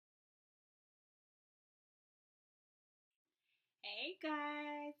Hey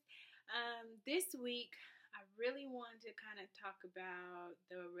guys. This week I really wanted to kind of talk about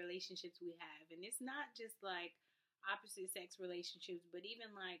the relationships we have. And it's not just like opposite sex relationships, but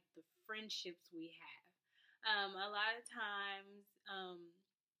even like the friendships we have. A lot of times,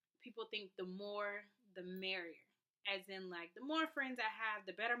 people think the more the merrier. As in, like, the more friends I have,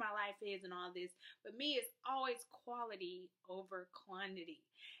 the better my life is, and all this. But me, it's always quality over quantity.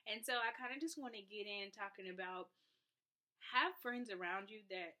 And so I kind of just want to get in talking about have friends around you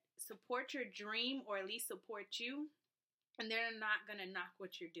that support your dream or at least support you, and they're not going to knock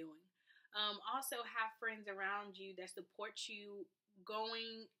what you're doing. Also, have friends around you that support you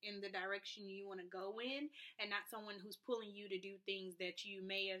going in the direction you want to go in, and not someone who's pulling you to do things that you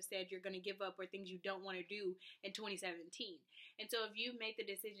may have said you're going to give up or things you don't want to do in 2017. And so if you make the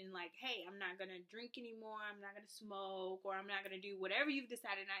decision like, hey, I'm not going to drink anymore, I'm not going to smoke, or I'm not going to do whatever you've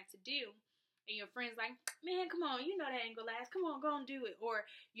decided not to do, and your friend's like, man, come on, you know that ain't gonna last. Come on, go and do it. Or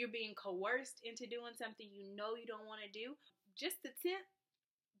you're being coerced into doing something you know you don't want to do. Just the tip,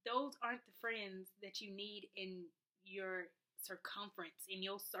 those aren't the friends that you need in your circumference, in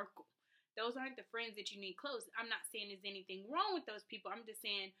your circle. Those aren't the friends that you need close. I'm not saying there's anything wrong with those people. I'm just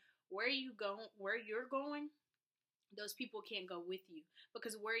saying where you're going, those people can't go with you,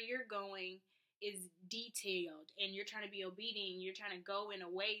 because where you're going is detailed and you're trying to be obedient, you're trying to go in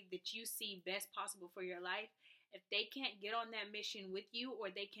a way that you see best possible for your life. If they can't get on that mission with you, or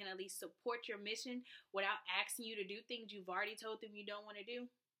they can at least support your mission without asking you to do things you've already told them you don't want to do,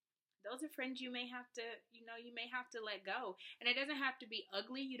 those are friends you may have to, you may have to let go. And it doesn't have to be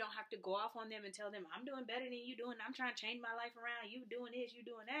ugly. You don't have to go off on them and tell them, I'm doing better than you doing, I'm trying to change my life around, you doing this, you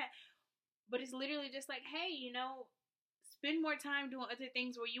doing that. But it's literally just like, hey, spend more time doing other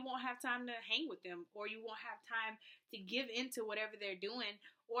things where you won't have time to hang with them, or you won't have time to give into whatever they're doing,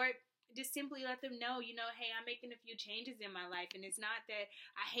 or just simply let them know, hey, I'm making a few changes in my life, and it's not that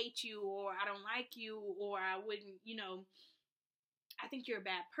I hate you or I don't like you or I wouldn't, I think you're a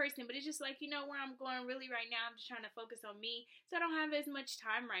bad person, but it's just like, where I'm going really right now, I'm just trying to focus on me, so I don't have as much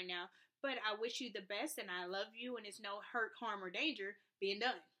time right now, but I wish you the best and I love you, and it's no hurt, harm, or danger being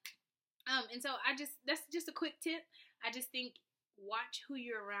done. And so that's just a quick tip. I just think, watch who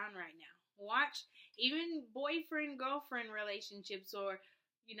you're around right now. Watch even boyfriend, girlfriend relationships, or,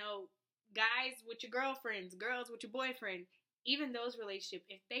 guys with your girlfriends, girls with your boyfriend, even those relationships,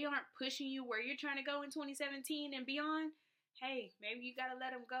 if they aren't pushing you where you're trying to go in 2017 and beyond, hey, maybe you got to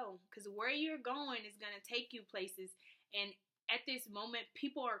let them go, because where you're going is going to take you places. And at this moment,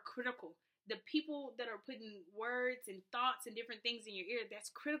 people are critical. The people that are putting words and thoughts and different things in your ear,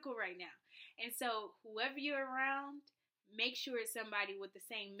 that's critical right now. And so whoever you're around, make sure it's somebody with the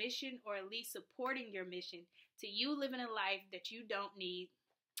same mission, or at least supporting your mission to you living a life that you don't need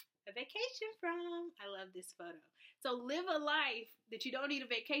a vacation from. I love this photo. So live a life that you don't need a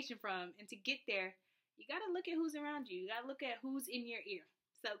vacation from, and to get there, you got to look at who's around you. You got to look at who's in your ear.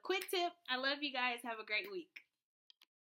 So quick tip. I love you guys. Have a great week.